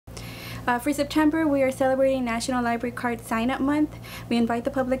For September, we are celebrating National Library Card Sign-Up Month. We invite the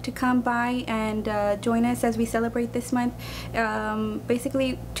public to come by and join us as we celebrate this month.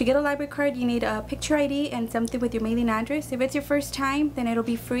 Basically, to get a library card, you need a picture ID and something with your mailing address. If it's your first time, then it'll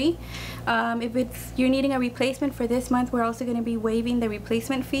be free. If you're needing a replacement for this month, we're also going to be waiving the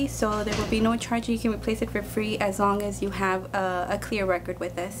replacement fee, so there will be no charge. You can replace it for free as long as you have a clear record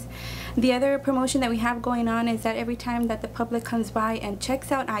with us. The other promotion that we have going on is that every time that the public comes by and checks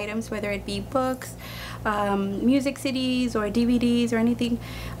out items, whether it be books, music CDs, or DVDs or anything,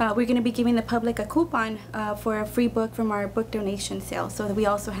 we're going to be giving the public a coupon for a free book from our book donation sale. So we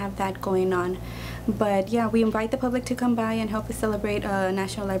also have that going on. But yeah, we invite the public to come by and help us celebrate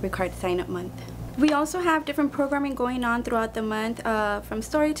National Library Card Sign-Up Month. We also have different programming going on throughout the month, from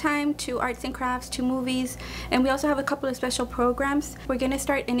story time to arts and crafts to movies, and we also have a couple of special programs. We're going to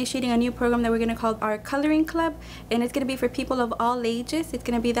start initiating a new program that we're going to call our Coloring Club, and it's going to be for people of all ages. It's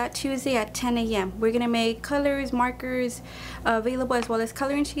going to be that Tuesday at 10 a.m. We're going to make colors, markers available, as well as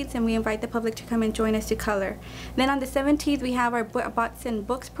coloring sheets, and we invite the public to come and join us to color. Then on the 17th, we have our Bots and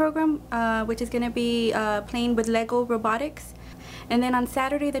Books program, which is going to be playing with Lego robotics. And then on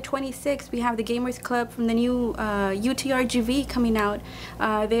Saturday the 26th, we have the Gamers Club from the new UTRGV coming out.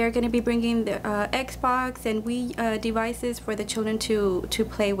 They are going to be bringing the Xbox and Wii devices for the children to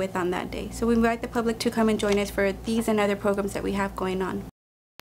play with on that day. So we invite the public to come and join us for these and other programs that we have going on.